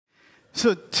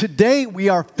So today we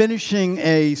are finishing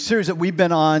a series that we've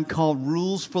been on called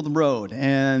Rules for the Road.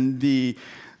 And the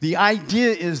idea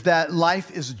is that life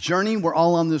is a journey. We're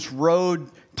all on this road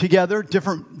together,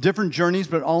 different journeys,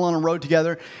 but all on a road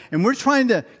together. And we're trying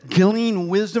to glean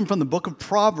wisdom from the book of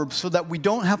Proverbs so that we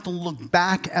don't have to look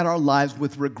back at our lives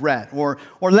with regret or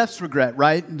less regret,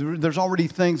 right? There's already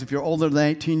things, if you're older than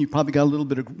 18, you probably got a little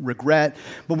bit of regret,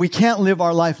 but we can't live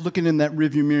our life looking in that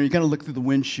rearview mirror. You got to look through the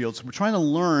windshield. So we're trying to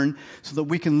learn so that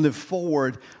we can live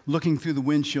forward looking through the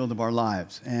windshield of our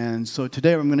lives. And so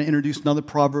today I'm going to introduce another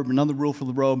proverb, another rule for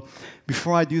the road.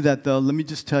 Before I do that, though, let me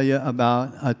just tell you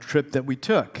about a trip that we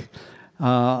took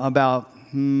about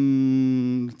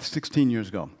 16 years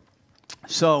ago.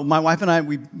 So my wife and I,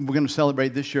 we're going to celebrate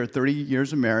this year 30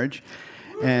 years of marriage.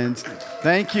 And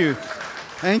thank you.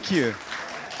 Thank you.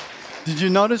 Did you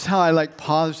notice how I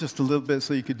paused just a little bit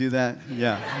so you could do that?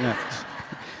 Yeah.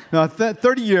 No,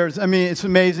 30 years, I mean, it's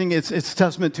amazing. It's a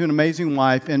testament to an amazing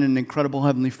wife and an incredible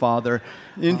Heavenly Father.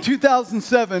 In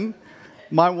 2007,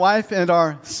 my wife and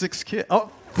our 6 kids,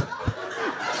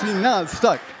 see, now it's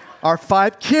stuck. Our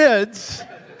 5 kids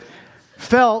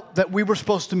felt that we were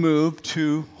supposed to move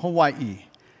to Hawaii.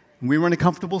 We were in a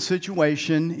comfortable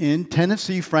situation in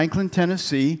Tennessee, Franklin,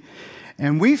 Tennessee,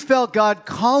 and we felt God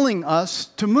calling us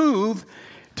to move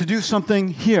to do something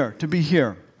here, to be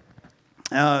here.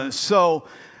 So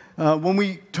when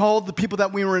we told the people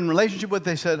that we were in relationship with,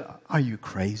 they said, "Are you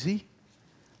crazy?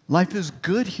 Life is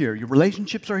good here. Your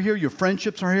relationships are here. Your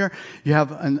friendships are here. You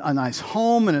have a nice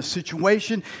home and a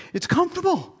situation. It's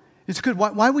comfortable. It's good.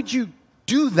 Why would you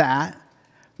do that?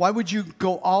 Why would you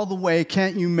go all the way?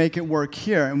 Can't you make it work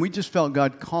here?" And we just felt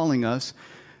God calling us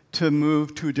to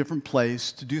move to a different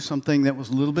place, to do something that was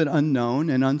a little bit unknown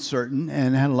and uncertain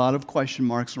and had a lot of question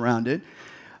marks around it.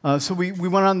 So we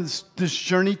went on this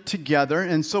journey together,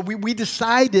 and so we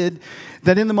decided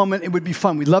that in the moment it would be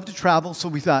fun. We love to travel, so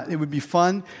we thought it would be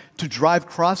fun to drive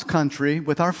cross-country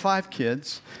with our 5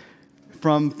 kids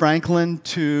from Franklin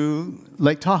to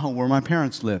Lake Tahoe, where my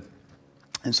parents live.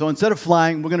 And so instead of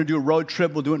flying, we're going to do a road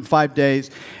trip. We'll do it in 5 days,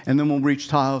 and then we'll reach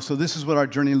Tahoe. So this is what our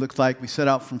journey looked like. We set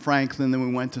out from Franklin, then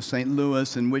we went to St.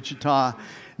 Louis and Wichita,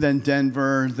 then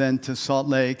Denver, then to Salt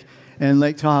Lake and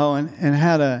Lake Tahoe, and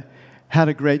had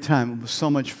a great time. It was so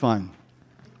much fun.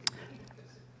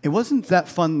 It wasn't that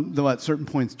fun, though, at certain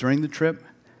points during the trip.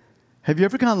 Have you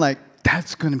ever gone like,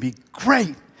 "That's going to be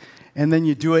great," and then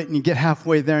you do it, and you get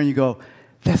halfway there, and you go,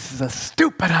 "This is a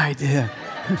stupid idea."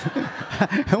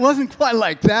 It wasn't quite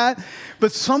like that,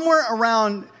 but somewhere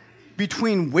around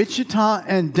between Wichita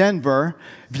and Denver,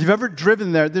 if you've ever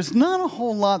driven there, there's not a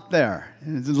whole lot there.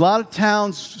 There's a lot of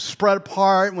towns spread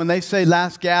apart. When they say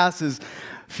last gas is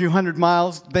a few hundred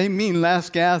miles, they mean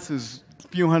last gas is a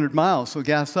few hundred miles, so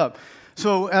gas up.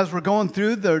 So as we're going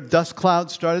through, the dust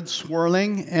clouds started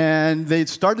swirling, and they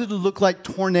started to look like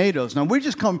tornadoes. Now, we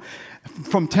just come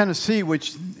from Tennessee,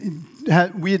 which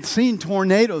we had seen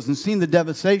tornadoes and seen the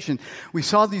devastation. We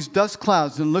saw these dust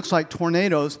clouds, and it looks like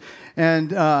tornadoes.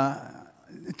 And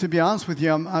to be honest with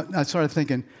you, I started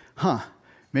thinking,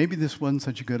 maybe this wasn't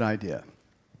such a good idea.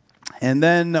 And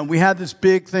then we had this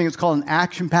big thing. It's called an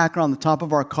action packer on the top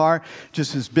of our car,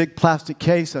 just this big plastic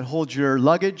case that holds your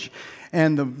luggage.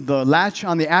 And the latch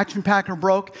on the action packer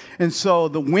broke, and so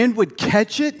the wind would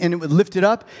catch it, and it would lift it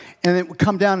up, and it would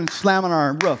come down and slam on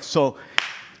our roof. So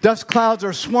dust clouds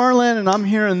are swirling, and I'm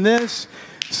hearing this.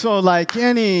 So like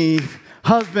any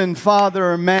husband,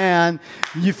 father, or man,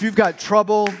 if you've got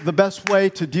trouble, the best way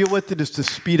to deal with it is to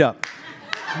speed up.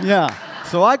 Yeah.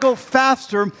 So I go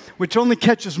faster, which only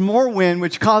catches more wind,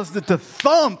 which causes it to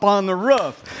thump on the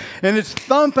roof. And it's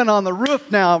thumping on the roof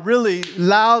now really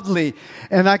loudly.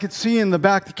 And I could see in the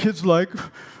back the kids they're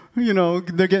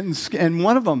getting scared. And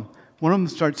one of them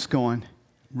starts going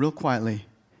real quietly,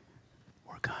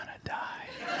 "We're gonna die."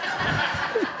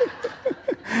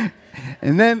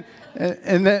 and then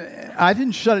I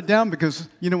didn't shut it down because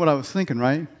you know what I was thinking,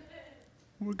 right?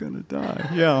 We're gonna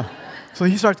die. Yeah. So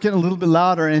he starts getting a little bit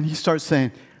louder, and he starts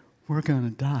saying, "We're going to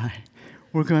die.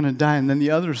 We're going to die." And then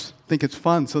the others think it's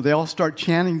fun, so they all start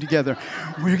chanting together.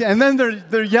 And then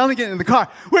they're yelling it in the car,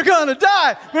 "We're going to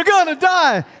die. We're going to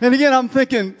die." And again, I'm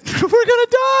thinking, "We're going to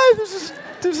die.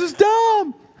 This is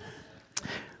dumb."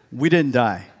 We didn't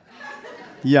die.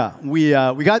 Yeah, we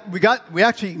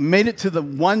actually made it to the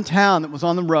one town that was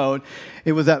on the road.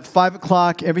 It was at 5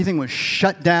 o'clock. Everything was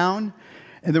shut down.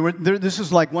 And this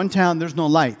is like one town, there's no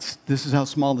lights. This is how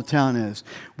small the town is.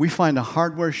 We find a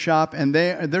hardware shop, and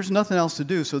there's nothing else to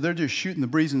do, so they're just shooting the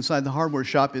breeze inside the hardware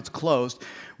shop. It's closed.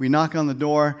 We knock on the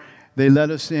door. They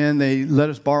let us in. They let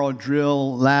us borrow a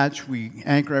drill latch. We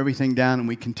anchor everything down, and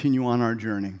we continue on our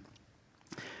journey.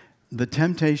 The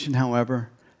temptation, however,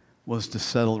 was to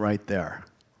settle right there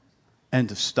and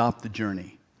to stop the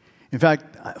journey. In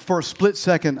fact, for a split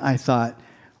second, I thought,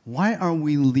 why are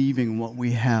we leaving what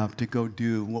we have to go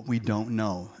do what we don't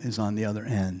know is on the other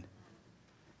end?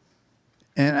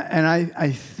 And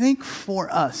I think for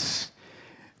us,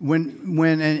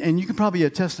 and you can probably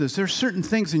attest to this, there are certain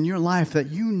things in your life that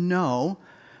you know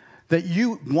that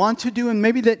you want to do, and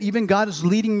maybe that even God is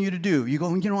leading you to do. You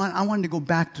go, you know what, I wanted to go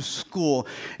back to school.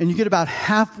 And you get about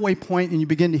halfway point and you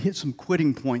begin to hit some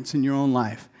quitting points in your own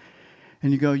life.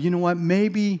 And you go, you know what,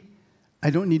 maybe I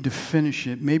don't need to finish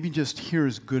it. Maybe just here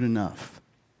is good enough.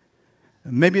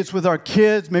 Maybe it's with our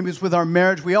kids. Maybe it's with our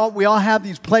marriage. We all have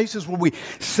these places where we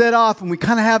set off and we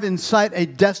kind of have in sight a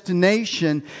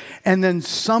destination, and then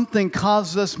something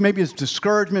causes us, maybe it's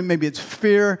discouragement, maybe it's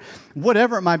fear,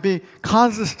 whatever it might be,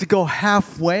 causes us to go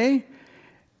halfway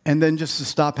and then just to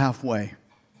stop halfway,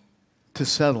 to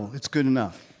settle. It's good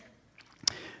enough.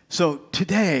 So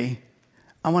today,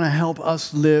 I want to help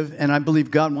us live, and I believe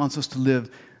God wants us to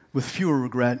live with fewer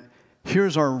regret.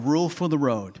 Here's our rule for the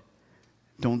road.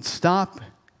 Don't stop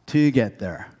till you get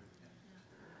there.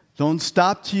 Don't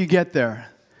stop till you get there.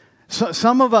 So,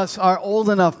 some of us are old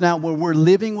enough now where we're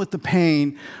living with the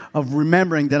pain of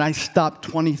remembering that I stopped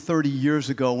 20, 30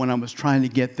 years ago when I was trying to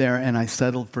get there and I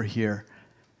settled for here.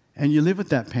 And you live with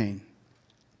that pain.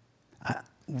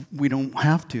 We don't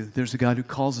have to. There's a God who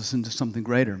calls us into something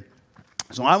greater.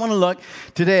 So I want to look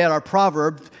today at our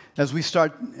Proverbs as we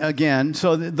start again.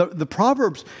 So the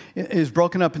Proverbs is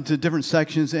broken up into different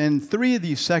sections, and 3 of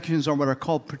these sections are what are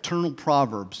called paternal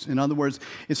Proverbs. In other words,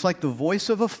 it's like the voice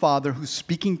of a father who's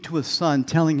speaking to a son,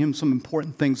 telling him some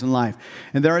important things in life.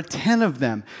 And there are 10 of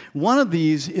them. One of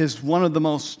these is one of the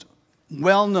most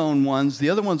well-known ones. The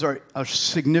other ones are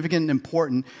significant and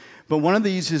important. But one of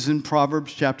these is in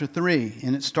Proverbs chapter 3,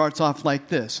 and it starts off like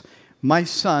this. My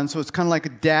son, so it's kind of like a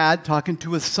dad talking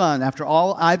to his son. After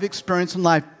all I've experienced in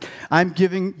life, I'm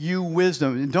giving you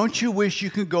wisdom. And don't you wish you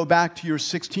could go back to your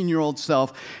 16-year-old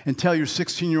self and tell your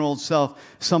 16-year-old self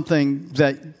something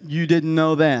that you didn't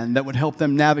know then that would help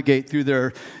them navigate through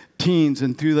their teens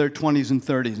and through their 20s and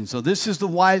 30s. And so this is the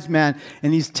wise man,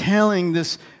 and he's telling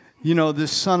this,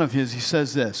 this son of his, he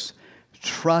says this,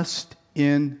 trust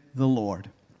in the Lord.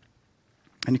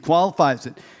 And he qualifies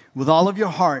it with all of your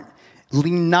heart.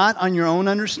 Lean not on your own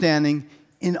understanding.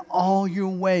 In all your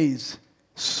ways,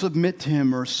 submit to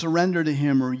him or surrender to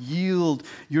him or yield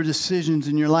your decisions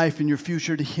in your life and your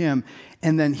future to him.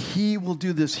 And then he will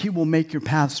do this. He will make your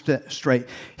path straight.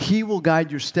 He will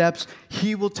guide your steps.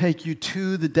 He will take you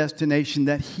to the destination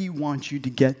that he wants you to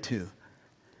get to.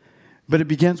 But it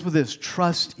begins with this,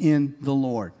 trust in the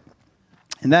Lord.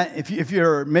 And that, if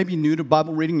you're maybe new to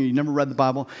Bible reading or you never read the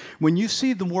Bible, when you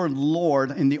see the word Lord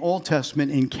in the Old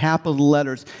Testament in capital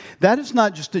letters, that is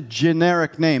not just a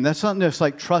generic name. That's not just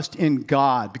like trust in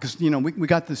God, because we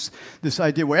got this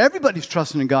idea where everybody's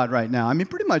trusting in God right now. I mean,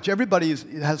 pretty much everybody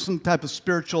has some type of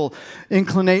spiritual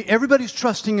inclination. Everybody's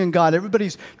trusting in God.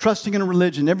 Everybody's trusting in a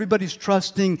religion. Everybody's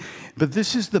trusting, but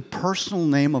this is the personal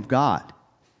name of God.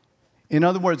 In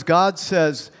other words, God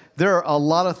says, there are a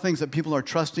lot of things that people are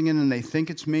trusting in and they think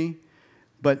it's me,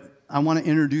 but I want to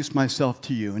introduce myself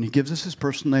to you. And he gives us his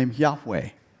personal name, Yahweh.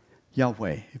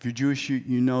 Yahweh. If you're Jewish,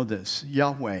 you know this.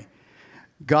 Yahweh.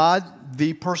 God,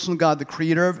 the personal God, the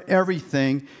creator of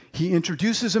everything. He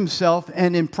introduces himself,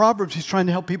 and in Proverbs, he's trying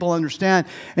to help people understand.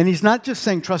 And he's not just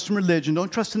saying trust in religion.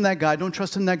 Don't trust in that guy. Don't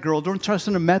trust in that girl. Don't trust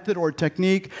in a method or a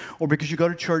technique or because you go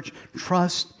to church.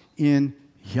 Trust in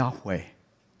Yahweh.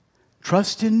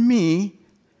 Trust in me.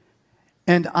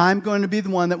 And I'm going to be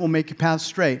the one that will make your path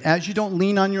straight. As you don't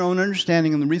lean on your own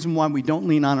understanding, and the reason why we don't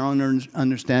lean on our own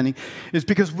understanding is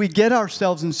because we get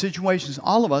ourselves in situations,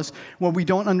 all of us, where we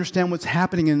don't understand what's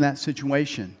happening in that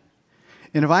situation.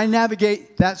 And if I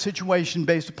navigate that situation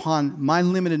based upon my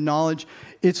limited knowledge,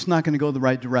 it's not going to go the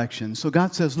right direction. So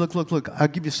God says, look, I'll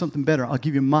give you something better. I'll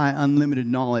give you my unlimited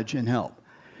knowledge and help.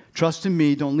 Trust in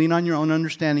me. Don't lean on your own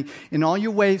understanding. In all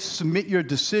your ways, submit your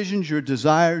decisions, your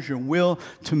desires, your will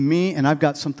to me, and I've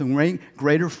got something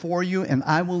greater for you, and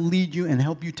I will lead you and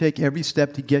help you take every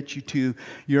step to get you to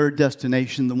your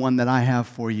destination, the one that I have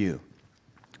for you.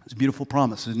 It's a beautiful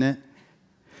promise, isn't it?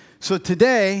 So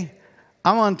today,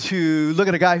 I want to look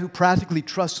at a guy who practically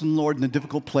trusts in the Lord in a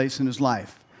difficult place in his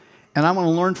life. And I want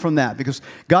to learn from that because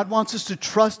God wants us to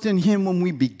trust in him when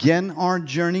we begin our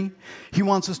journey. He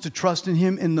wants us to trust in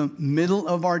him in the middle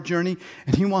of our journey.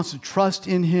 And he wants to trust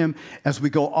in him as we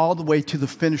go all the way to the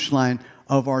finish line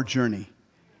of our journey.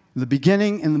 The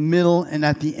beginning, in the middle, and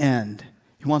at the end.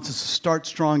 He wants us to start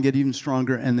strong, get even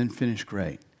stronger, and then finish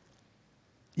great.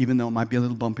 Even though it might be a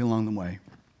little bumpy along the way.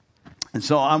 And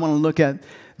so I want to look at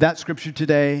that scripture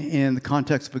today in the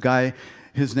context of a guy,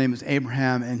 his name is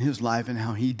Abraham, and his life and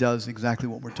how he does exactly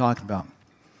what we're talking about.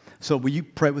 So will you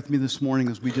pray with me this morning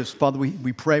as Father,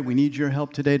 we pray, we need your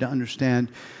help today to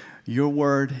understand your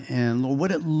word and, Lord,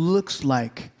 what it looks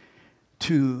like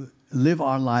to live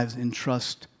our lives in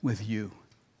trust with you.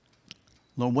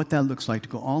 Lord, what that looks like to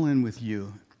go all in with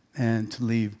you and to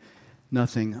leave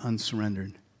nothing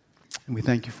unsurrendered. And we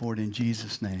thank you for it in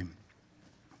Jesus' name.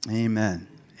 Amen.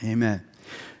 Amen.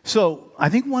 So I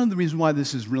think one of the reasons why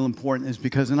this is real important is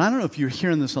because, and I don't know if you're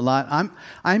hearing this a lot,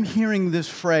 I'm hearing this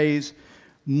phrase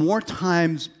more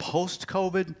times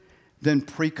post-COVID than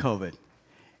pre-COVID.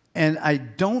 And I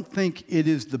don't think it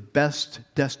is the best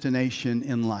destination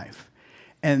in life.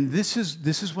 And this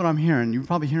is what I'm hearing. You're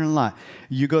probably hearing a lot.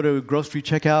 You go to a grocery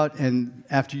checkout, and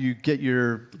after you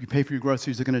pay for your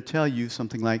groceries, they're going to tell you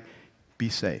something like, be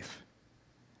safe.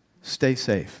 Stay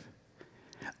safe.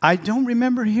 I don't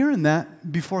remember hearing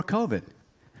that before COVID.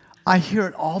 I hear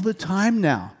it all the time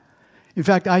now. In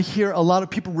fact, I hear a lot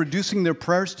of people reducing their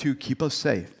prayers to keep us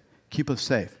safe, keep us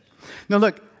safe. Now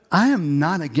look, I am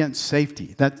not against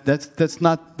safety. That's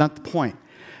not the point.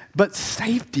 But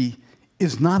safety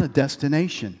is not a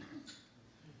destination.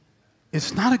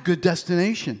 It's not a good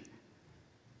destination.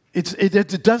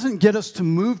 It doesn't get us to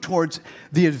move towards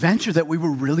the adventure that we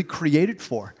were really created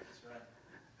for.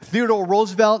 Theodore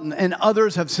Roosevelt and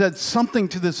others have said something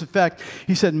to this effect.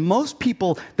 He said, most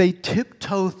people, they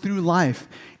tiptoe through life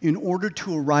in order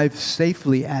to arrive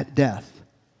safely at death.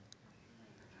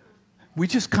 We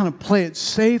just kind of play it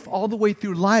safe all the way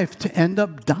through life to end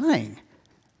up dying.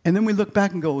 And then we look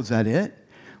back and go, was that it?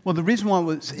 Well, the reason why it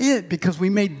was it, because we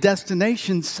made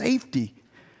destination safety.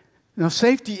 Now,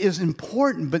 safety is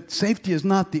important, but safety is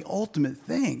not the ultimate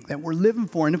thing that we're living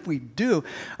for. And if we do,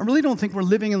 I really don't think we're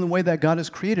living in the way that God has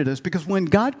created us. Because when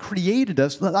God created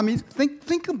us, I mean,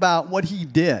 think about what He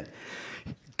did.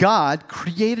 God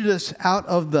created us out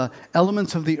of the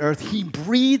elements of the earth. He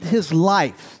breathed His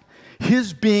life,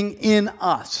 His being in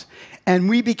us. And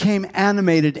we became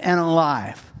animated and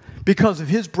alive. Because of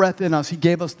His breath in us, He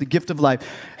gave us the gift of life.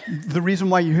 The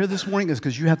reason why you're here this morning is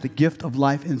because you have the gift of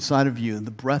life inside of you, the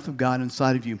breath of God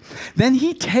inside of you. Then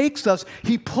He takes us,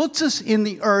 He puts us in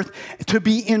the earth to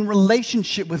be in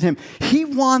relationship with Him. He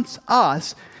wants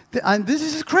us, and this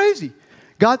is crazy.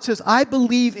 God says, I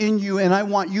believe in you and I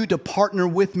want you to partner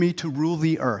with me to rule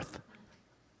the earth.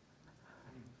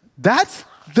 That's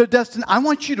the destiny. I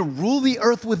want you to rule the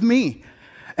earth with me.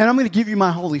 And I'm going to give you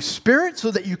my Holy Spirit so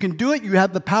that you can do it. You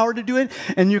have the power to do it,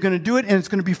 and you're going to do it, and it's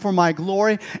going to be for my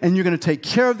glory, and you're going to take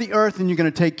care of the earth, and you're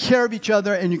going to take care of each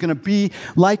other, and you're going to be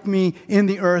like me in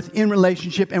the earth, in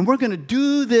relationship, and we're going to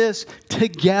do this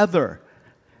together.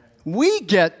 We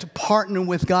get to partner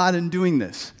with God in doing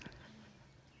this.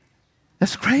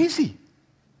 That's crazy.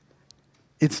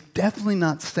 It's definitely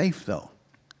not safe, though.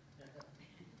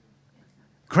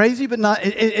 Crazy, but not.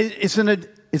 It's an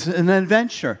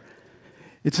adventure.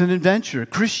 It's an adventure.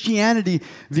 Christianity,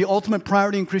 the ultimate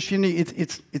priority in Christianity,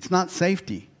 it's not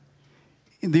safety.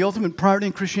 The ultimate priority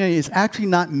in Christianity is actually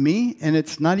not me, and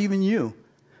it's not even you.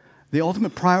 The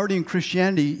ultimate priority in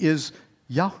Christianity is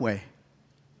Yahweh.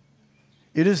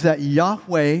 It is that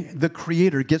Yahweh, the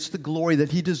Creator, gets the glory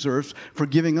that He deserves for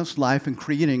giving us life and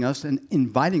creating us and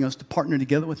inviting us to partner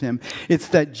together with Him. It's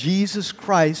that Jesus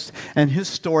Christ and His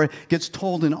story gets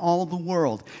told in all the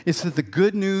world. It's that the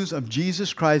good news of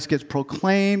Jesus Christ gets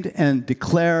proclaimed and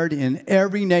declared in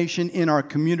every nation in our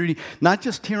community, not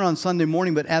just here on Sunday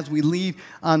morning, but as we leave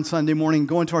on Sunday morning,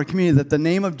 go into our community, that the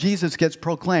name of Jesus gets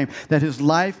proclaimed, that His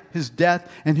life, His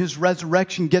death, and His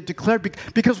resurrection get declared.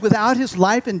 Because without His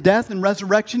life and death and resurrection,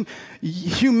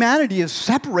 humanity is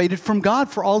separated from God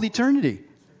for all eternity.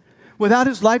 Without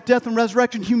His life, death, and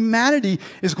resurrection, humanity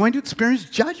is going to experience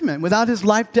judgment. Without His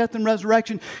life, death, and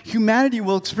resurrection, humanity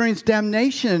will experience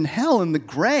damnation and hell and the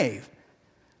grave.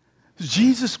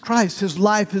 Jesus Christ, His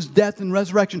life, His death, and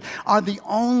resurrection are the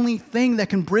only thing that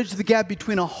can bridge the gap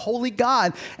between a holy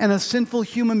God and a sinful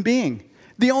human being.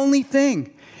 The only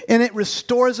thing. And it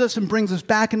restores us and brings us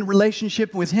back into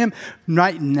relationship with Him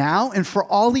right now and for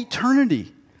all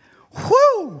eternity.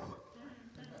 Whoo!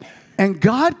 And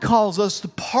God calls us to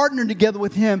partner together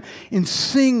with Him in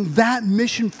seeing that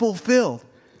mission fulfilled.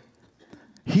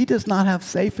 He does not have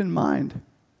safe in mind.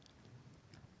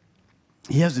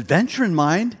 He has adventure in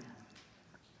mind.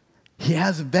 He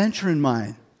has adventure in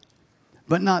mind,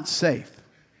 but not safe.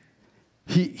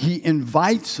 He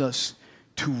invites us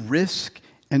to risk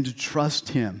and to trust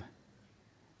Him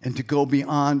and to go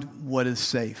beyond what is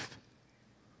safe.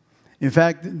 In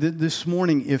fact, this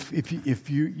morning, if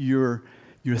you're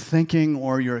thinking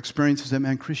or your experience is that,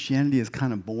 man, Christianity is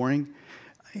kind of boring,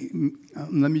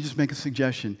 let me just make a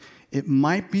suggestion. It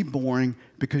might be boring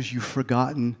because you've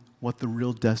forgotten what the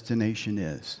real destination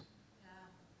is.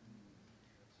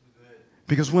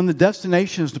 Because when the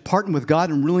destination is departing with God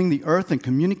and ruling the earth and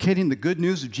communicating the good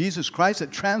news of Jesus Christ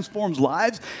that transforms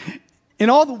lives in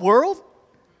all the world,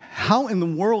 how in the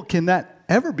world can that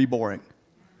ever be boring?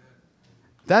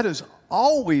 That is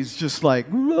always just like,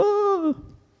 whoa.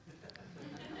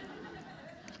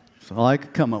 That's all I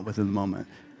could come up with in the moment.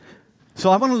 So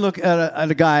I want to look at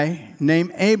a guy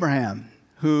named Abraham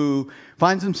who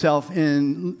finds himself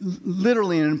in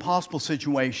literally an impossible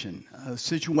situation, a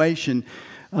situation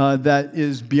that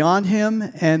is beyond him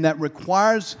and that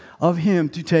requires of him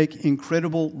to take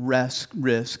incredible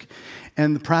risk,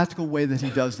 and the practical way that he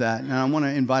does that. And I want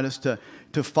to invite us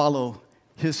to follow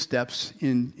his steps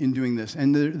in doing this.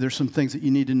 And there's some things that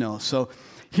you need to know. So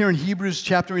here in Hebrews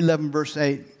chapter 11, verse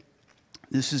 8,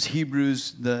 this is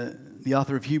Hebrews, the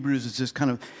author of Hebrews is just kind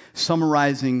of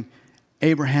summarizing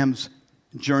Abraham's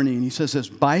journey. And he says this: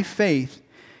 by faith,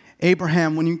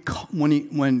 Abraham,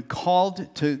 when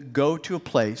called to go to a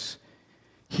place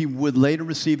he would later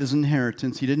receive his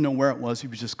inheritance, he didn't know where it was, he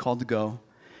was just called to go.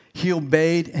 He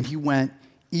obeyed and he went,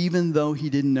 even though he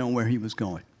didn't know where he was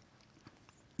going.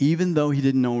 Even though he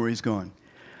didn't know where he's going.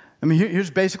 I mean, here's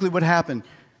basically what happened.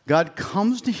 God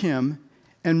comes to him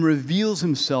and reveals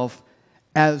himself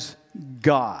as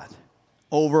God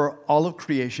over all of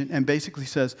creation and basically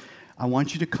says, I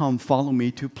want you to come follow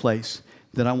me to a place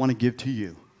that I want to give to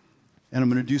you. And I'm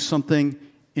going to do something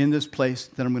in this place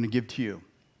that I'm going to give to you.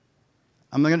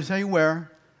 I'm not going to tell you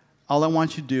where. All I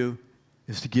want you to do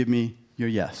is to give me your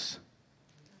yes.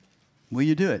 Will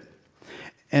you do it?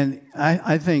 And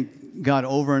I think God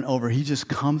over and over, he just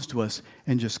comes to us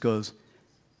and just goes,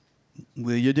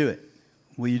 will you do it?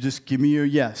 Will you just give me your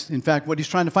yes? In fact, what he's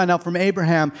trying to find out from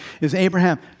Abraham is,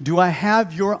 Abraham, do I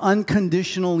have your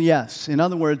unconditional yes? In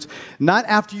other words, not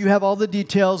after you have all the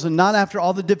details and not after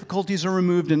all the difficulties are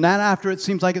removed and not after it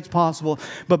seems like it's possible,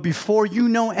 but before you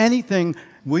know anything,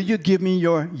 will you give me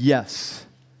your yes?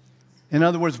 In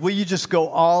other words, will you just go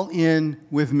all in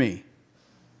with me?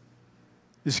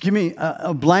 Just give me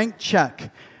a blank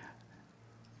check.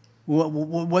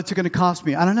 What's it going to cost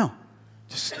me? I don't know.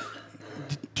 Just...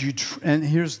 and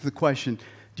here's the question,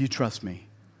 do you trust me?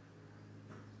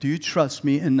 Do you trust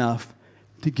me enough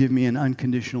to give me an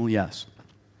unconditional yes?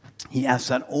 He asks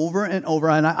that over and over,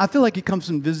 and I feel like he comes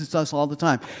and visits us all the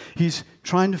time. He's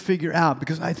trying to figure out,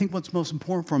 because I think what's most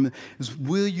important for him is,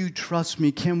 will you trust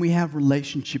me? Can we have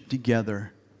relationship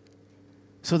together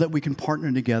so that we can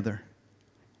partner together?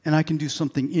 And I can do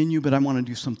something in you, but I want to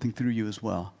do something through you as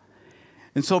well.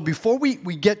 And so before we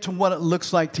get to what it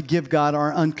looks like to give God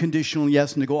our unconditional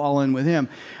yes and to go all in with him,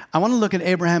 I want to look at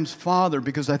Abraham's father,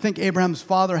 because I think Abraham's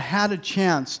father had a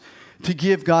chance to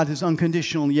give God his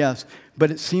unconditional yes,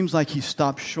 but it seems like he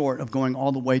stopped short of going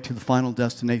all the way to the final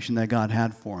destination that God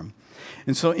had for him.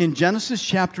 And so in Genesis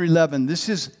chapter 11, this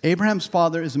is Abraham's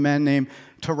father is a man named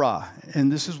Terah,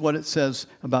 and this is what it says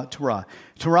about Terah.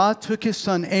 Terah took his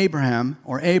son Abraham,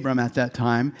 or Abram at that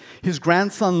time, his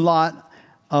grandson Lot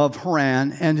of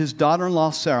Haran, and his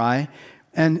daughter-in-law Sarai,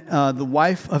 and the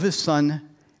wife of his son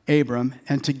Abram,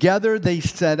 and together they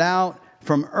set out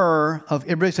from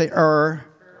everybody say Ur,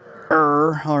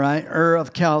 all right, Ur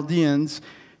of Chaldeans,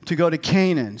 to go to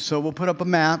Canaan. So we'll put up a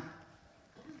map,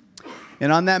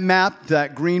 and on that map,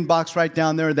 that green box right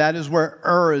down there, that is where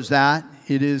Ur is at.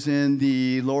 It is in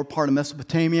the lower part of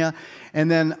Mesopotamia, and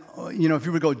then, if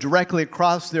you would go directly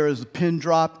across, there is a pin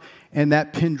drop, and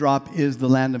that pin drop is the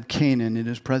land of Canaan. It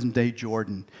is present-day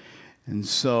Jordan. And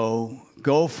so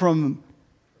go from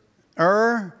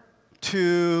Ur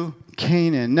to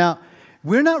Canaan. Now,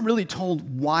 we're not really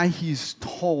told why he's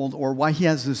told or why he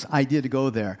has this idea to go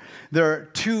there. There are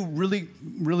two really,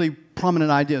 really prominent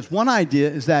ideas. One idea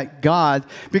is that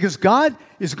because God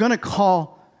is going to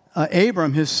call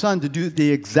Abram, his son, to do the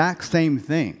exact same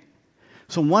thing.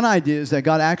 So one idea is that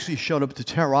God actually showed up to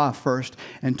Terah first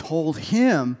and told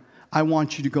him, I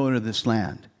want you to go to this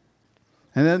land.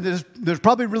 And then there's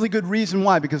probably a really good reason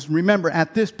why, because remember,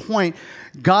 at this point,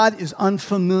 God is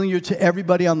unfamiliar to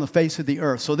everybody on the face of the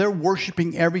earth. So they're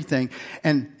worshiping everything.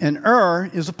 And Ur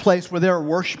is a place where they're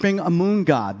worshiping a moon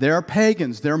god. They're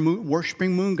pagans. They're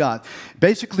worshiping moon gods.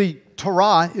 Basically,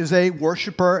 Terah is a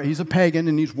worshiper. He's a pagan,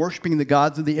 and he's worshiping the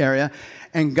gods of the area.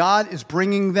 And God is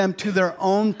bringing them to their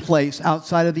own place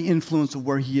outside of the influence of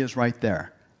where he is right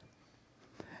there.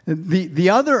 The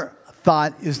other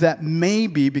thought is that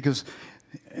maybe, because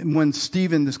when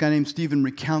this guy named Stephen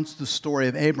recounts the story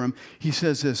of Abram, he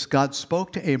says this: God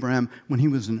spoke to Abraham when he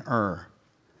was in Ur.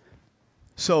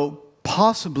 So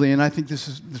possibly, and I think this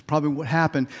is probably what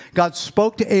happened, God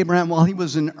spoke to Abraham while he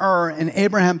was in Ur, and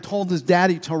Abraham told his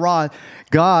daddy, Terah,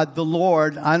 God, the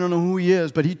Lord, I don't know who he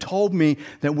is, but he told me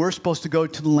that we're supposed to go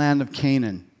to the land of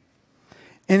Canaan.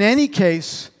 In any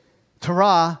case,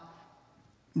 Terah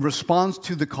responds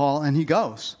to the call, and he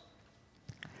goes.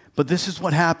 But this is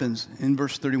what happens in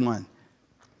verse 31.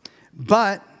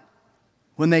 But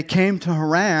when they came to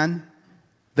Haran,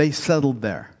 they settled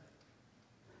there.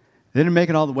 They didn't make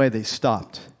it all the way. They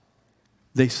stopped.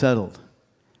 They settled.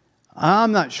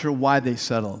 I'm not sure why they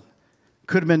settled.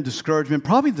 Could have been discouragement.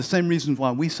 Probably the same reasons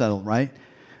why we settle, right?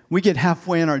 We get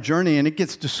halfway in our journey and it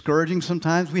gets discouraging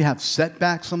sometimes. We have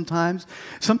setbacks sometimes.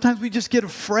 Sometimes we just get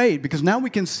afraid because now we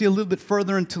can see a little bit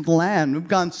further into the land. We've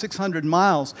gone 600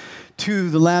 miles to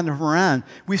the land of Haran.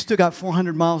 We still got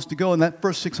 400 miles to go, and that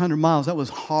first 600 miles, that was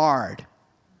hard.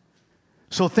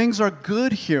 So things are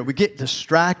good here. We get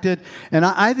distracted. And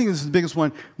I think this is the biggest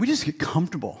one. We just get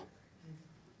comfortable.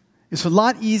 It's a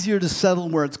lot easier to settle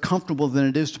where it's comfortable than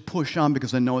it is to push on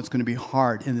because I know it's going to be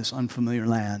hard in this unfamiliar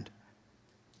land.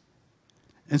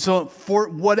 And so for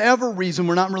whatever reason,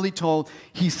 we're not really told,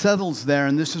 he settles there.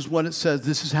 And this is what it says.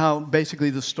 This is how basically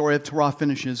the story of Terah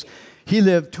finishes. He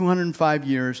lived 205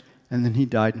 years and then he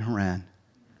died in Haran.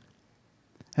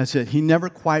 That's it. He never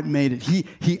quite made it.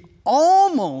 He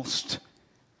almost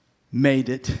made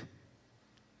it,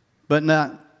 but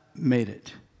not made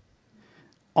it.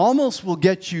 Almost will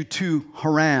get you to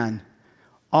Haran.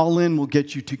 All in will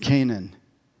get you to Canaan.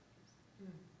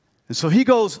 And so he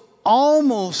goes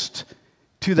almost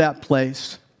to that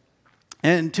place.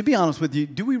 And to be honest with you,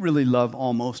 do we really love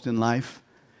almost in life?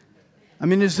 I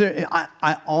mean,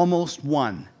 I almost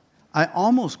won. I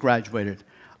almost graduated.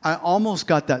 I almost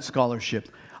got that scholarship.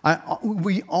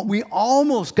 We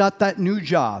almost got that new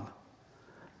job.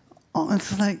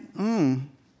 It's like,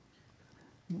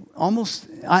 almost,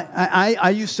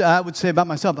 I would say about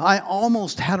myself, I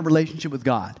almost had a relationship with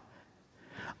God.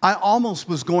 I almost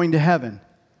was going to heaven.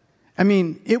 I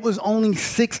mean, it was only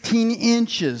 16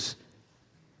 inches.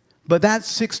 But that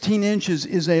 16 inches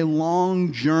is a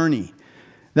long journey.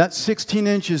 That 16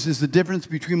 inches is the difference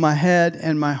between my head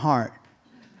and my heart.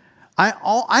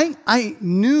 I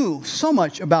knew so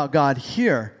much about God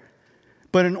here,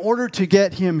 but in order to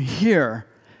get him here,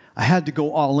 I had to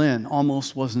go all in.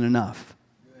 Almost wasn't enough.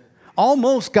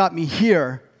 Almost got me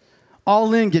here.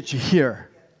 All in gets you here.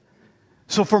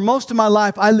 So for most of my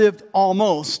life, I lived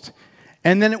almost.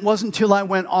 And then it wasn't until I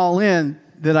went all in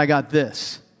that I got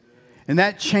this. And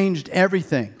that changed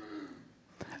everything.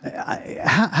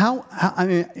 I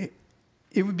mean,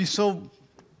 it would be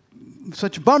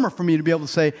such a bummer for me to be able to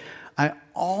say, I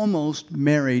almost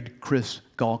married Chris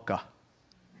Galka.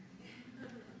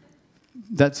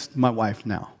 That's my wife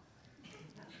now.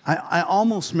 I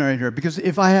almost married her, because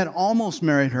if I had almost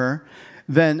married her,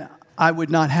 then I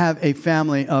would not have a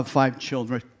family of 5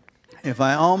 children. If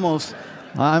I almost,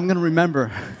 I'm going to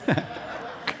remember.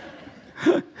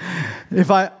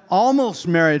 If I almost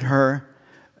married her,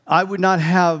 I would not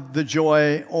have the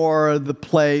joy or the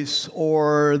place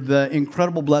or the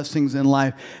incredible blessings in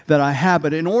life that I have.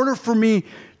 But in order for me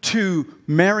to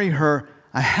marry her,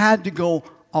 I had to go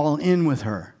all in with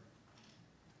her.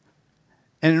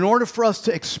 And in order for us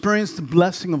to experience the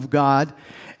blessing of God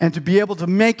and to be able to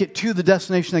make it to the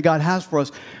destination that God has for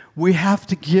us, we have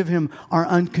to give him our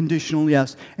unconditional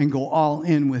yes and go all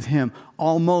in with him.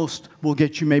 Almost will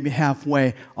get you maybe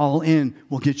halfway. All in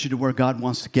will get you to where God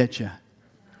wants to get you.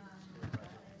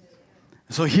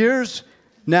 So here's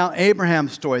now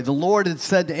Abraham's story. The Lord had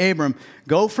said to Abram,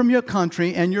 go from your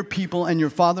country and your people and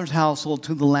your father's household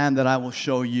to the land that I will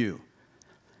show you.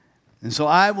 And so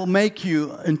I will make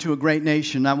you into a great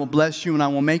nation. I will bless you and I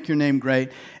will make your name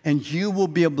great, and you will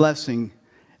be a blessing.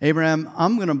 Abraham,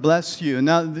 I'm going to bless you.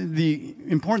 Now, the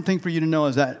important thing for you to know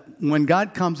is that when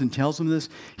God comes and tells him this,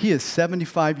 he is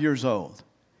 75 years old,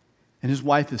 and his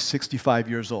wife is 65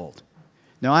 years old.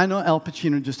 Now, I know Al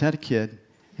Pacino just had a kid,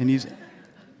 and he's,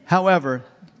 however,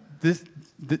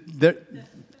 they're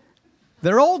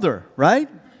older, right?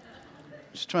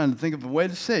 Just trying to think of a way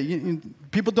to say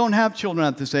it. People don't have children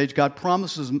at this age. God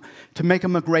promises them to make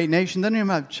them a great nation. They don't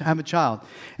even have a child.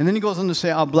 And then he goes on to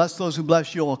say, I'll bless those who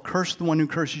bless you. I'll curse the one who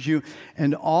curses you.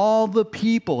 And all the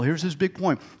people, here's his big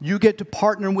point, you get to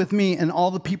partner with me, and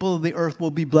all the people of the earth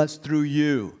will be blessed through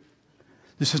you.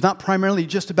 This is not primarily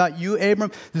just about you,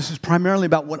 Abram. This is primarily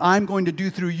about what I'm going to do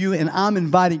through you, and I'm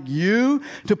inviting you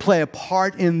to play a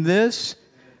part in this.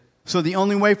 So the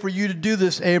only way for you to do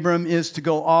this, Abram, is to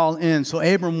go all in. So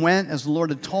Abram went as the Lord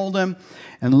had told him,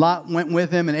 and Lot went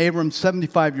with him. And Abram,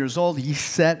 75 years old, he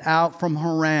set out from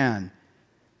Haran.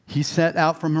 He set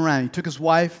out from Haran. He took his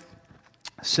wife,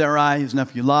 Sarai, his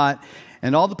nephew Lot,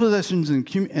 and all the possessions and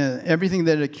everything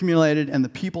that had accumulated and the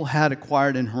people had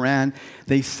acquired in Haran.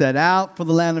 They set out for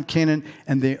the land of Canaan,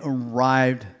 and they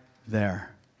arrived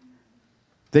there.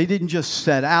 They didn't just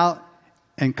set out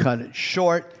and cut it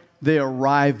short. They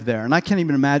arrived there. And I can't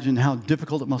even imagine how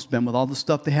difficult it must have been with all the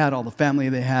stuff they had, all the family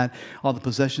they had, all the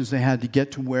possessions they had to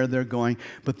get to where they're going.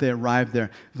 But they arrived there.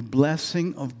 The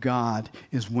blessing of God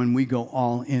is when we go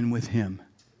all in with Him.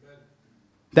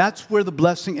 That's where the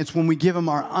blessing, it's when we give Him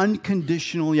our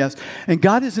unconditional yes. And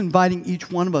God is inviting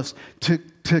each one of us to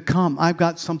come. I've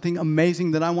got something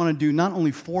amazing that I want to do, not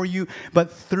only for you, but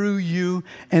through you.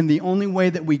 And the only way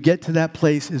that we get to that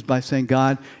place is by saying,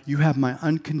 God, you have my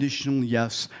unconditional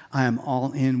yes. I am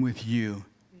all in with you.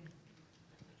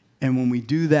 And when we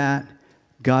do that,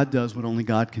 God does what only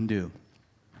God can do.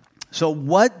 So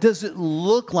what does it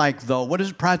look like, though? What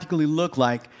does it practically look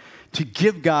like to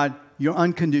give God your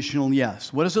unconditional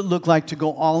yes? What does it look like to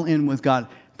go all in with God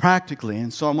practically?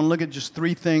 And so I'm going to look at just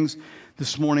 3 things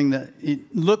this morning that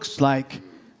it looks like,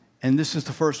 and this is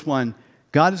the first one.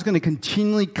 God is going to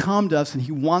continually come to us, and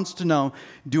He wants to know,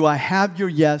 do I have your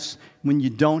yes when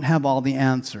you don't have all the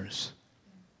answers?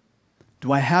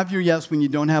 Do I have your yes when you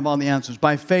don't have all the answers?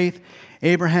 By faith,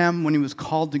 Abraham, when he was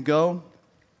called to go,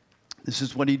 this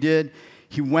is what he did.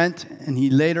 He went, and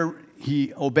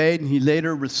he obeyed, and he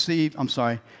later received,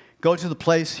 go to the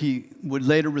place he would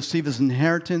later receive his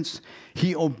inheritance.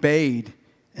 He obeyed.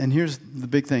 And here's the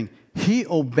big thing. He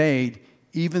obeyed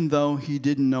even though he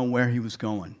didn't know where he was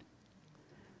going.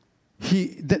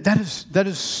 That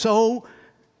is so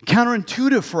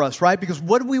counterintuitive for us, right? Because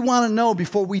what do we want to know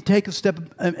before we take a step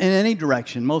in any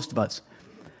direction, most of us?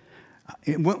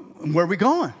 Where are we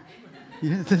going?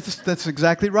 Yeah, that's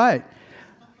exactly right.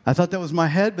 I thought that was my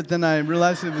head, but then I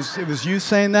realized it was you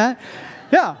saying that.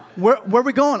 Yeah, where are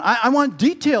we going? I want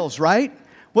details, right?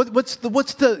 What's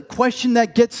the question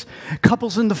that gets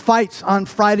couples into fights on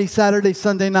Friday, Saturday,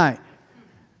 Sunday night?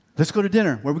 Let's go to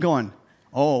dinner. Where are we going?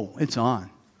 Oh, it's on.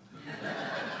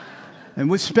 And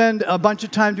we spend a bunch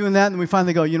of time doing that, and we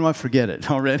finally go, you know what, forget it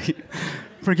already.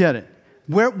 Forget it.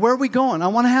 Where are we going? I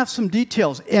want to have some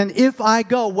details. And if I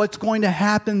go, what's going to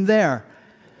happen there?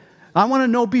 I want to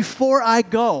know before I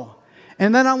go.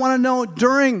 And then I want to know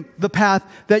during the path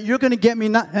that you're going to get me.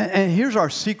 And here's our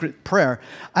secret prayer.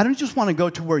 I don't just want to go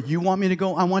to where you want me to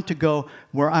go. I want to go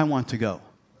where I want to go.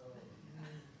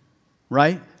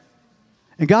 Right?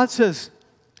 And God says,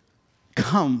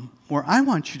 come where I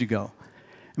want you to go.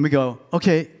 And we go,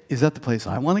 okay, is that the place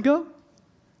I want to go?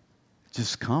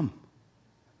 Just come.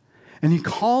 And He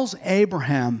calls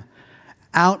Abraham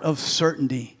out of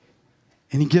certainty.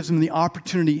 And He gives him the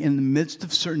opportunity in the midst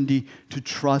of certainty to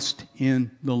trust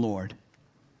in the Lord.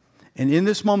 And in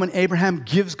this moment, Abraham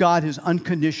gives God his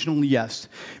unconditional yes.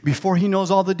 Before he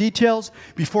knows all the details,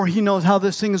 before he knows how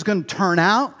this thing is going to turn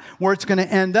out, where it's going to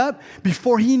end up,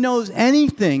 before he knows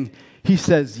anything, he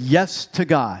says yes to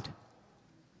God.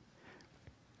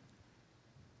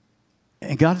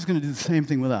 And God is going to do the same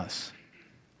thing with us.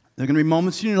 There are going to be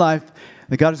moments in your life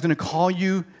that God is going to call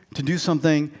you to do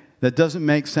something that doesn't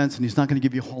make sense, and He's not going to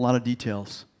give you a whole lot of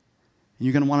details. And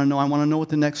you're going to want to know, I want to know what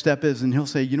the next step is. And He'll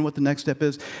say, you know what the next step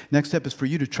is? Next step is for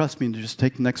you to trust me and to just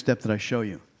take the next step that I show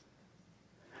you.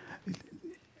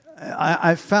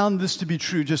 I found this to be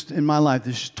true just in my life.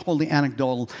 This is totally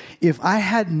anecdotal. If I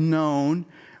had known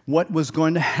what was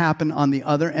going to happen on the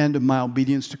other end of my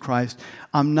obedience to Christ,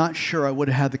 I'm not sure I would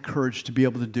have had the courage to be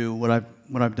able to do what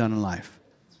I've done in life.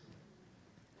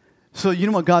 So you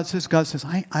know what God says? God says,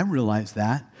 I realize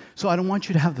that. So I don't want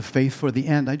you to have the faith for the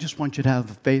end. I just want you to have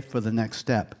the faith for the next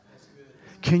step.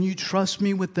 Can you trust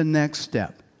me with the next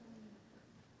step?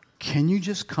 Can you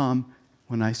just come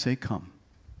when I say come?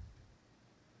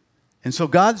 And so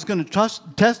God's going to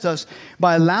test us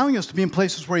by allowing us to be in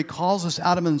places where He calls us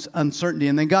out of uncertainty.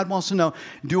 And then God wants to know,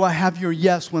 do I have your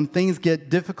yes when things get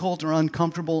difficult or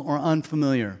uncomfortable or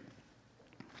unfamiliar?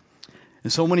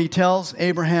 And so when He tells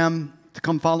Abraham to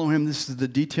come follow Him, this is the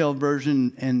detailed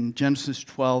version in Genesis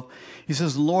 12. He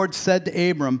says, the Lord said to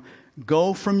Abram,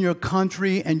 go from your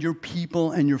country and your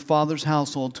people and your father's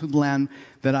household to the land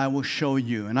that I will show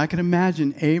you. And I can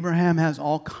imagine Abraham has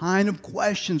all kind of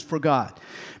questions for God,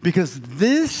 because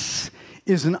this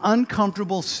is an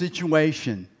uncomfortable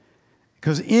situation.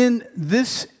 Because in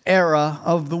this era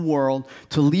of the world,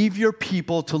 to leave your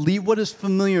people, to leave what is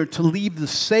familiar, to leave the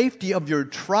safety of your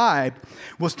tribe,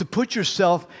 was to put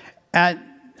yourself in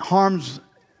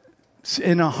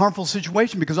a harmful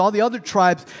situation, because all the other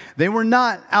tribes, they were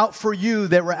not out for you,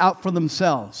 they were out for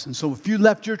themselves. And so if you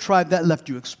left your tribe, that left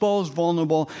you exposed,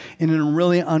 vulnerable, and in a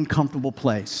really uncomfortable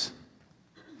place.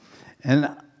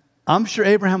 And I'm sure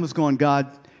Abraham was going,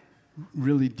 God,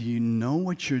 really, do you know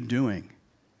what you're doing?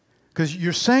 Because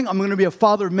you're saying I'm going to be a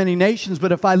father of many nations,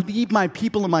 but if I leave my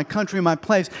people and my country and my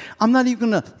place, I'm not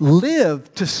even going to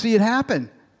live to see it happen,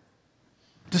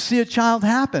 to see a child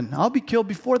happen. I'll be killed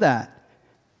before that.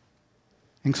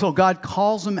 And so God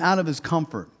calls him out of his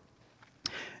comfort.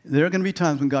 There are going to be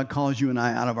times when God calls you and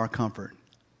I out of our comfort.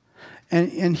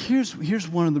 And here's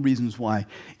one of the reasons why.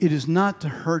 It is not to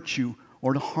hurt you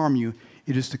or to harm you.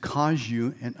 It is to cause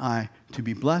you and I to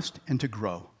be blessed and to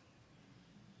grow.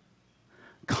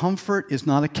 Comfort is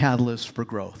not a catalyst for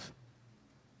growth.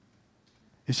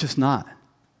 It's just not.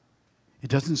 It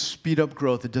doesn't speed up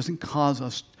growth. It doesn't cause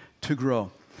us to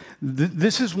grow.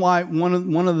 This is why one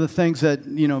of the things that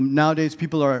nowadays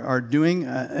people are doing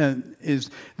is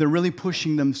they're really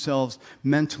pushing themselves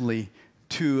mentally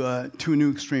to a new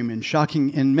extreme and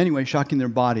in many ways shocking their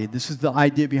body. This is the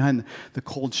idea behind the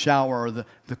cold shower or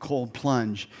the cold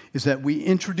plunge, is that we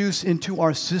introduce into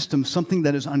our system something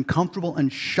that is uncomfortable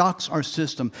and shocks our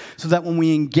system so that when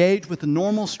we engage with the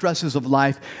normal stresses of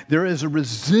life, there is a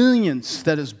resilience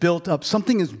that is built up.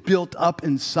 Something is built up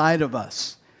inside of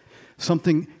us.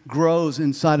 Something grows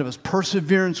inside of us.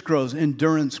 Perseverance grows.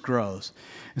 Endurance grows.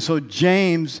 And so in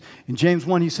James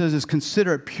 1, he says,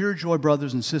 consider it pure joy,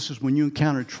 brothers and sisters, when you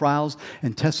encounter trials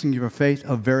and testing of your faith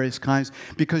of various kinds,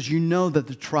 because you know that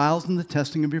the trials and the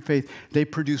testing of your faith, they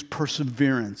produce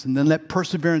perseverance. And then let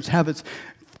perseverance have its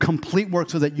complete work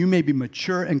so that you may be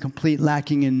mature and complete,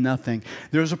 lacking in nothing.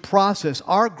 There's a process.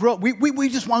 Our growth, we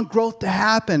just want growth to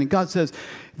happen. And God says,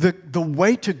 the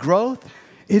way to growth,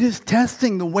 it is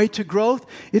testing. The way to growth,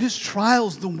 it is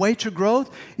trials. The way to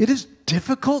growth, it is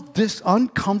difficult,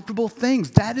 uncomfortable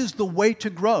things. That is the way to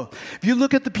growth. If you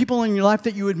look at the people in your life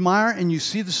that you admire and you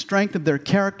see the strength of their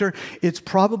character, it's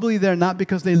probably there not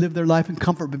because they lived their life in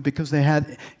comfort, but because they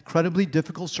had incredibly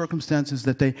difficult circumstances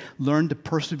that they learned to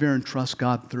persevere and trust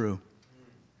God through.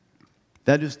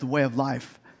 That is the way of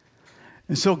life.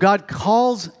 And so God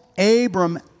calls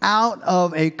Abram out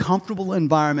of a comfortable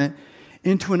environment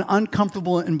into an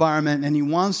uncomfortable environment, and he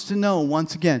wants to know,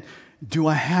 once again, do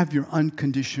I have your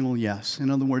unconditional yes? In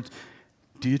other words,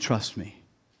 do you trust me?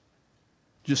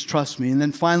 Just trust me. And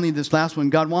then finally, this last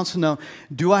one, God wants to know,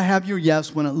 do I have your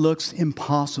yes when it looks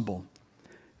impossible?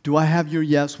 Do I have your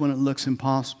yes when it looks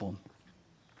impossible?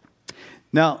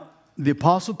 Now, the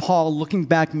Apostle Paul, looking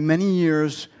back many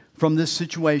years from this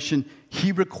situation,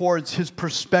 he records his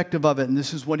perspective of it, and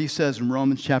this is what he says in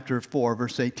Romans chapter 4,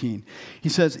 verse 18. He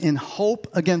says, in hope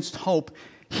against hope,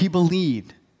 he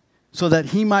believed, so that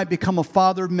he might become a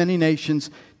father of many nations,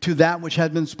 to that which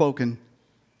had been spoken,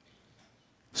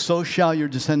 so shall your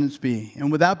descendants be. And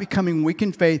without becoming weak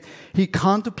in faith, he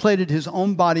contemplated his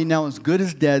own body now as good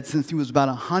as dead, since he was about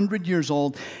 100 years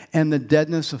old, and the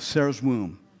deadness of Sarah's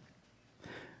womb.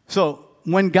 So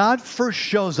when God first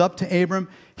shows up to Abram,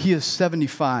 he is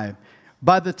 75.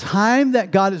 By the time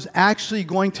that God is actually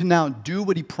going to now do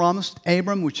what he promised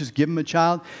Abram, which is give him a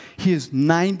child, he is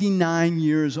 99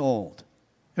 years old.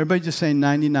 Everybody just say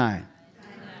 99.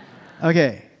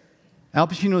 Okay. Al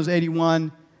Pacino is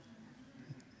 81.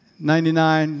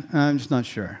 99, I'm just not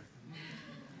sure.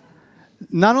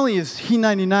 Not only is he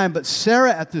 99, but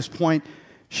Sarah at this point,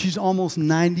 she's almost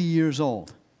 90 years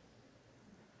old.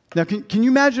 Now, can you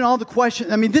imagine all the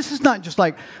questions? I mean, this is not just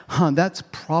like, that's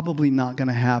probably not going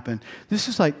to happen. This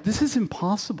is like, this is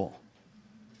impossible.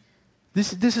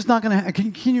 This is not going to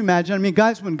happen. Can you imagine? I mean,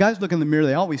 when guys look in the mirror,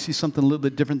 they always see something a little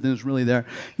bit different than is really there.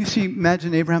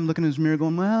 Imagine Abraham looking in his mirror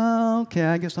going, well, okay,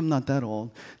 I guess I'm not that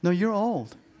old. No, you're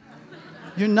old.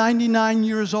 You're 99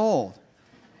 years old.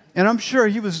 And I'm sure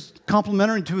he was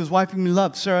complimentary to his wife whom he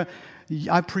loved. Sarah,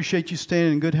 I appreciate you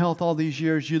staying in good health all these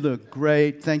years. You look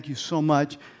great. Thank you so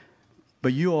much.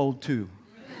 But you old too.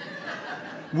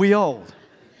 We old.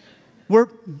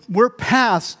 We're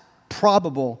past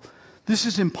probable. This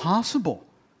is impossible.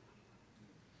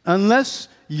 Unless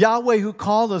Yahweh who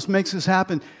called us makes this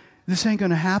happen, this ain't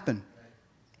going to happen.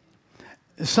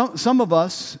 Some of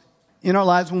us in our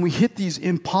lives, when we hit these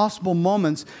impossible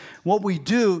moments, what we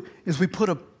do is we put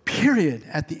a period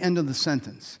at the end of the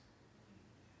sentence.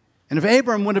 And if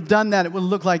Abram would have done that, it would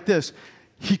look like this.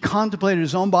 He contemplated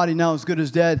his own body now as good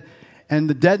as dead, and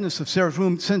the deadness of Sarah's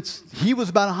womb, since he was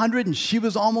about 100 and she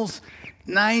was almost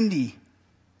 90.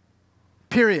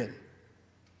 Period.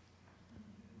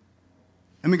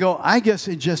 And we go, I guess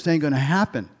it just ain't going to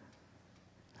happen.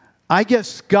 I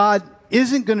guess God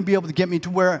isn't going to be able to get me to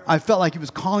where I felt like he was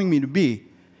calling me to be.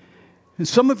 And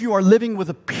some of you are living with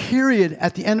a period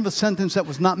at the end of a sentence that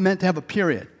was not meant to have a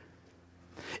period.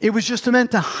 It was just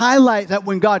meant to highlight that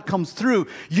when God comes through,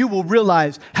 you will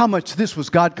realize how much this was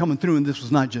God coming through and this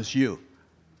was not just you.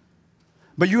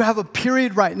 But you have a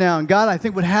period right now, and God, I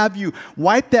think, would have you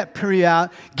wipe that period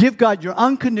out, give God your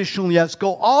unconditional yes,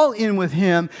 go all in with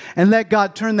Him, and let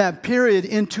God turn that period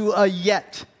into a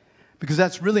yet. Because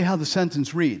that's really how the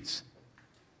sentence reads.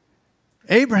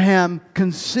 Abraham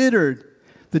considered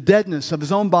the deadness of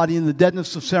his own body and the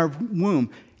deadness of Sarah's womb,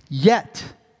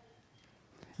 yet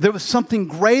there was something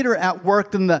greater at work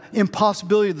than the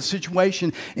impossibility of the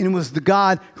situation, and it was the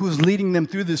God who was leading them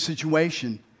through this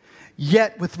situation.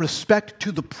 Yet with respect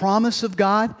to the promise of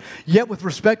God, yet with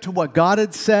respect to what God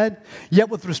had said, yet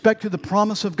with respect to the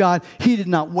promise of God, he did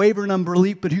not waver in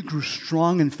unbelief, but he grew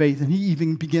strong in faith, and he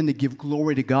even began to give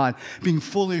glory to God, being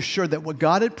fully assured that what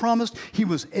God had promised, he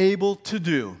was able to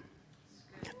do.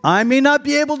 I may not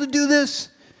be able to do this,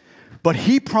 but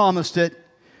he promised it,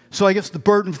 so I guess the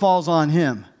burden falls on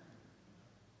him.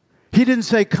 He didn't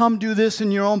say, come do this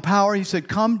in your own power. He said,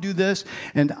 come do this,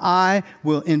 and I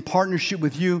will, in partnership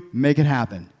with you, make it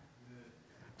happen.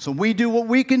 So we do what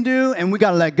we can do, and we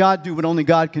got to let God do what only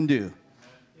God can do.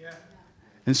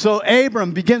 And so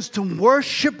Abram begins to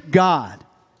worship God.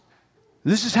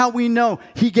 This is how we know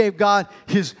he gave God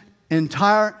his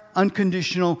entire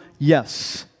unconditional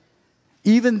yes.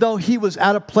 Even though he was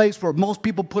at a place where most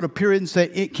people put a period and say,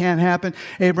 it can't happen,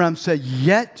 Abraham said,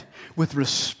 yet with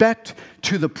respect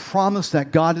to the promise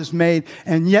that God has made,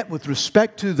 and yet with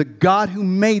respect to the God who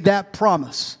made that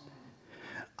promise,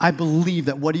 I believe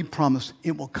that what he promised,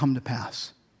 it will come to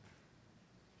pass.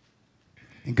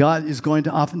 And God is going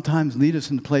to oftentimes lead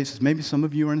us into places. Maybe some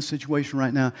of you are in a situation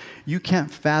right now, you can't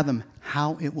fathom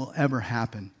how it will ever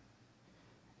happen.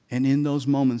 And in those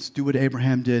moments, do what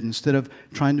Abraham did. Instead of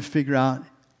trying to figure out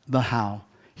the how,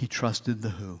 he trusted the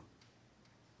who.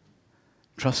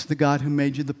 Trust the God who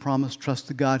made you the promise. Trust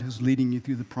the God who's leading you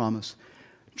through the promise.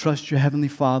 Trust your Heavenly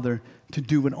Father to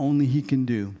do what only He can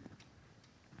do.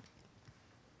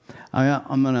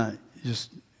 I'm going to just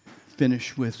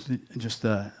finish with just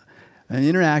an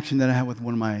interaction that I had with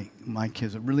one of my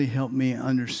kids that really helped me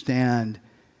understand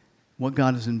what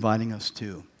God is inviting us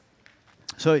to.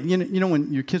 So, you know,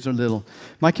 when your kids are little,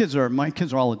 my kids are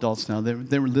all adults now.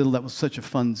 They were little. That was such a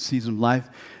fun season of life.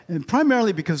 And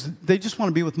primarily because they just want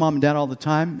to be with mom and dad all the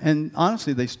time. And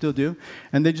honestly, they still do.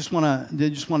 And they just want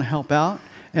to help out.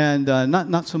 And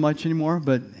not so much anymore,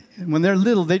 but when they're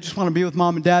little, they just want to be with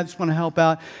mom and dad, just want to help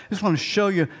out, just want to show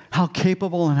you how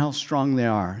capable and how strong they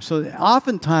are. So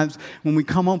oftentimes, when we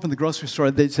come home from the grocery store,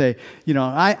 they'd say, you know,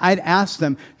 I'd ask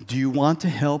them, do you want to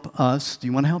help us? Do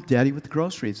you want to help Daddy with the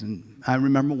groceries? And I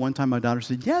remember one time my daughter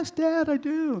said, yes, Dad, I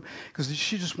do. Because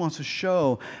she just wants to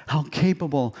show how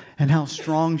capable and how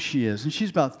strong she is. And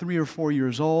she's about 3 or 4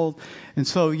 years old. And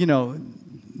so, you know,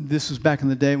 this was back in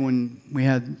the day when we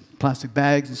had plastic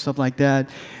bags and stuff like that.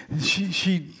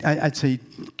 I'd say,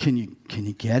 can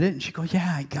you get it? And she'd go,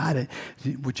 yeah, I got it.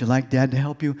 Would you like Dad to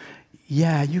help you?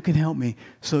 Yeah, you can help me.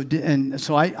 So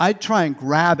I'd try and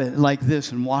grab it like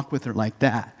this and walk with her like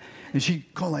that. And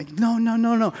she'd go like,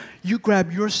 no. You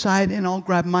grab your side and I'll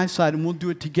grab my side and we'll do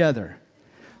it together.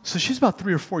 So she's about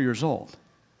 3 or 4 years old.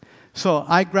 So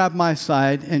I grab my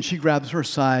side and she grabs her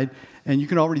side, and you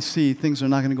can already see things are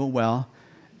not going to go well.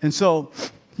 And so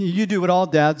you do what all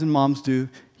dads and moms do.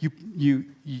 You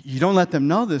don't let them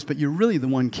know this, but you're really the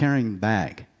one carrying the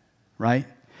bag, right?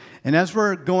 And as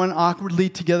we're going awkwardly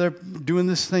together, doing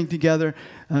this thing together,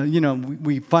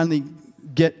 we finally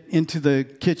get into the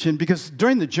kitchen, because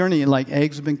during the journey, like,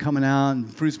 eggs have been coming out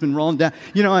and fruit's been rolling down,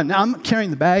 and I'm carrying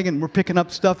the bag and we're picking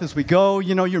up stuff as we go.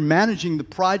 You're managing the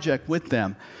project with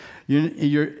them.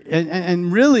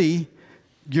 And really,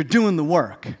 you're doing the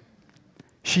work.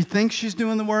 She thinks she's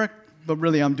doing the work, but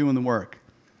really I'm doing the work.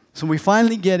 So we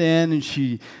finally get in,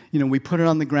 and we put it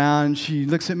on the ground, and she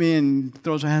looks at me and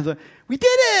throws her hands up. We did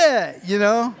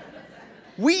it,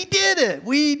 We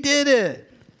did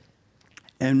it.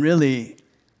 And really,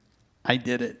 I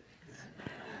did it.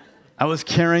 I was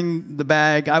carrying the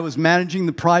bag, I was managing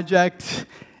the project,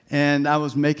 and I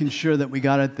was making sure that we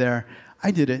got it there.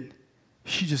 I did it.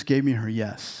 She just gave me her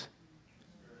yes.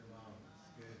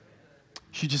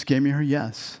 She just gave me her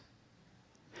yes.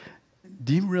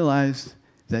 Do you realize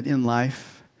that in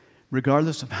life,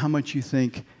 regardless of how much you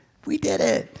think, we did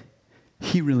it,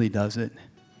 He really does it.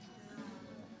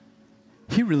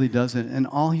 He really does it. And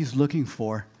all He's looking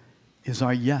for is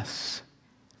our yes.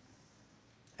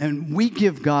 And we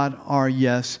give God our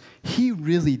yes. He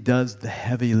really does the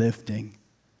heavy lifting.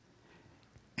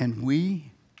 And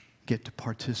we get to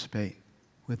participate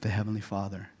with the Heavenly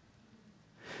Father.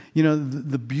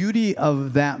 The beauty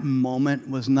of that moment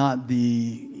was not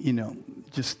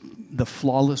just the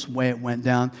flawless way it went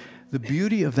down. The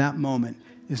beauty of that moment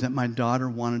is that my daughter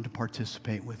wanted to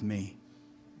participate with me.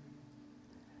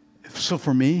 So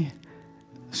for me,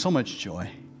 so much joy.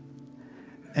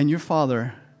 And your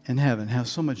Father in heaven has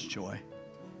so much joy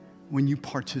when you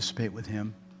participate with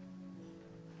him.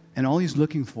 And all he's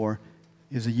looking for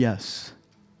is a yes.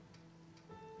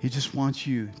 He just wants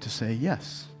you to say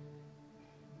yes.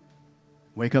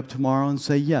 Wake up tomorrow and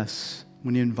say yes.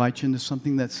 When he invites you into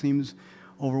something that seems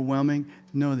overwhelming,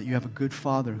 know that you have a good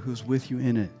Father who's with you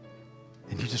in it.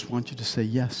 And he just wants you to say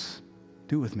yes.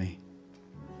 Do it with me.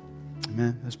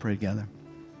 Amen. Let's pray together.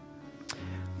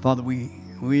 Father,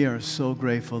 we are so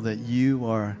grateful that you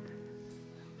are,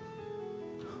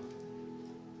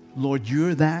 Lord,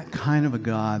 you're that kind of a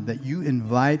God that you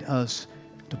invite us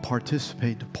to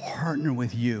participate, to partner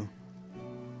with you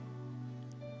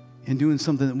in doing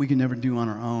something that we can never do on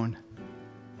our own.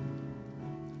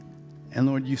 And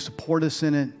Lord, you support us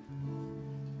in it.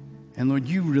 And Lord,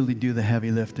 you really do the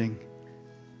heavy lifting.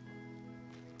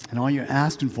 And all you're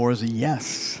asking for is a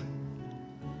yes.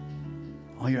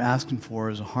 All you're asking for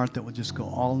is a heart that will just go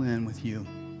all in with you.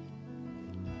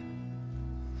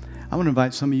 I want to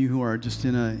invite some of you who are just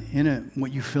in a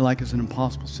what you feel like is an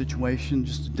impossible situation,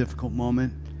 just a difficult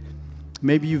moment.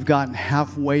 Maybe you've gotten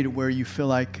halfway to where you feel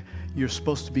like you're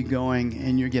supposed to be going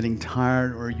and you're getting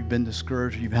tired, or you've been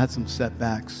discouraged, or you've had some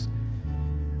setbacks.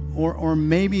 Or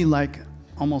maybe like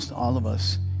almost all of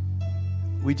us,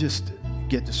 we just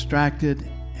get distracted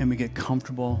and we get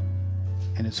comfortable,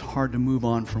 and it's hard to move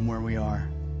on from where we are.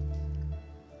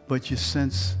 But you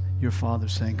sense your Father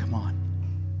saying, come on,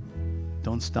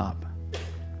 don't stop.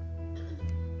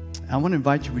 I want to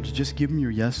invite you, would you just give him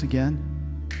your yes again?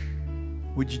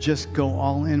 Would you just go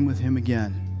all in with him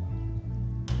again?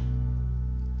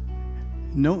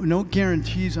 No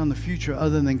guarantees on the future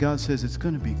other than God says it's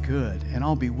going to be good, and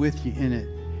I'll be with you in it,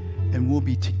 and we'll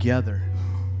be together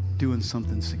doing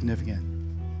something significant.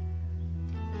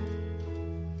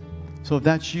 So if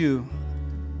that's you,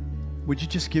 would you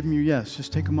just give him your yes?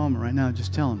 Just take a moment right now.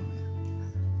 Just tell him,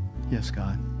 yes,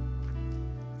 God.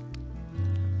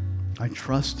 I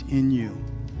trust in you.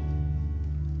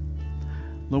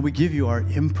 Lord, we give you our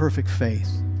imperfect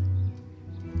faith.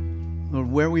 Lord,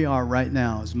 where we are right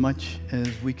now, as much as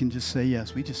we can just say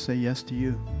yes, we just say yes to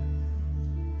you.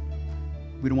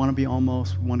 We don't want to be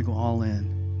almost, we want to go all in.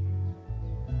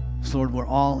 So Lord, we're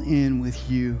all in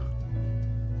with you.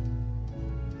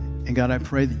 And God, I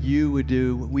pray that you would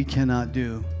do what we cannot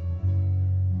do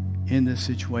in this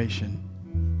situation.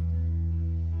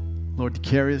 Lord, to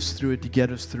carry us through it, to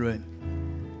get us through it,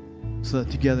 so that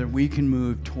together we can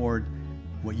move toward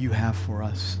what you have for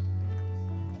us.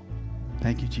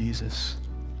 Thank you, Jesus.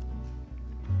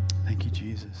 Thank you,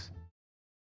 Jesus.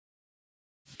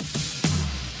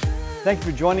 Thank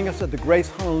you for joining us at the Grace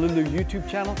Honolulu YouTube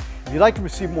channel. If you'd like to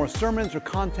receive more sermons or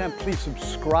content, please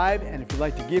subscribe. And if you'd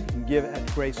like to give, you can give at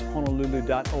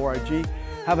gracehonolulu.org.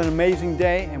 Have an amazing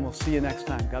day, and we'll see you next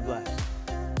time. God bless.